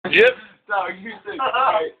Yep. No, you do.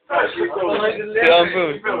 Yeah, I'm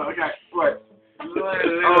good. Okay, wait.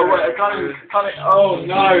 Oh wait, I can't. Oh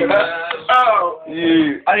no. Oh.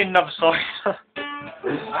 You. I need another song.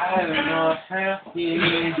 I'm not happy.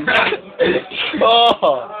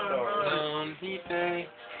 Oh.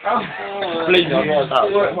 Please, I'm not that.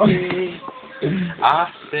 I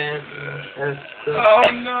spent. Oh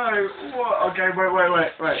no. What? Okay,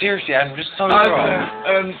 wait. Seriously, I'm just so F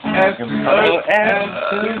wrong. to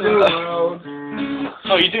the world.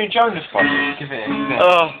 Oh, you're doing Jonas Brothers? Give it.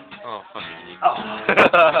 Oh. Oh, fuck it. Oh.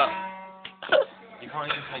 You can't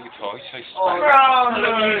even take your choice. So Oh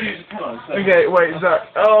no. Okay, wait, Zach.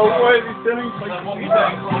 Oh, what is he doing?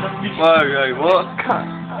 Wait, what?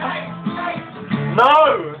 No.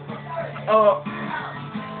 Oh.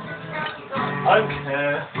 I don't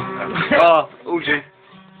care. Oh, Uji.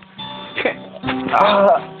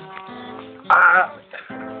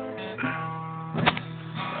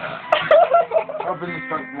 I've been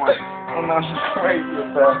stuck once. Oh no, crazy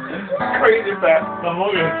bet.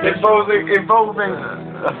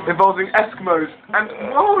 Involving Eskimos and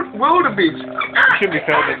wildebeest. Should be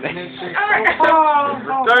filming this.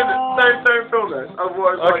 Don't film this.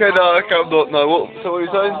 Otherwise, Okay, no, I'm not. No, what? So what are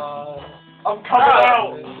you saying? I'm coming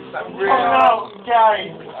out. Coming out,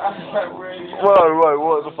 gay. Whoa,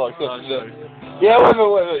 what the fuck? Yeah,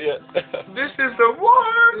 wait, yeah. This is the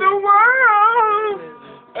world.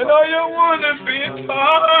 And I don't want to be a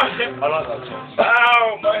part. I like that song.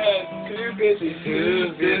 Ow, my head. Too busy.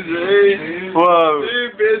 Whoa. Too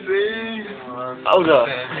busy. Hold on.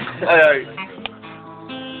 Hey.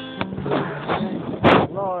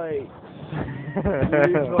 Right.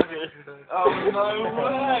 Oh, no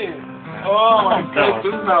way. Oh, my God.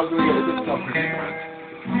 This is how I'm going to get this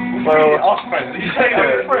Well, Our friends. You say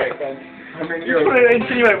we're prick. I mean, You put it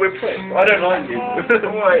insinuate we're prick. I don't like you.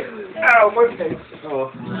 Wait. Ow, my face.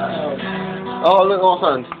 oh, look, my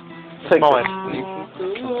hand. Take Mine.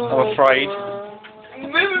 I'm afraid.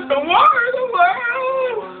 This is the world.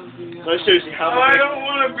 No, seriously, how I don't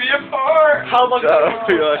want to be a part. How am I Oh,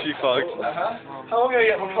 going you're actually fucked. How am I going to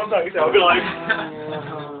get my contacts out? I'll be like...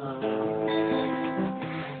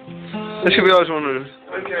 This should be always one of them.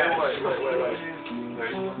 Okay, wait.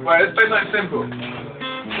 Wait, let's play something simple.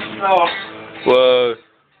 Oh. Whoa.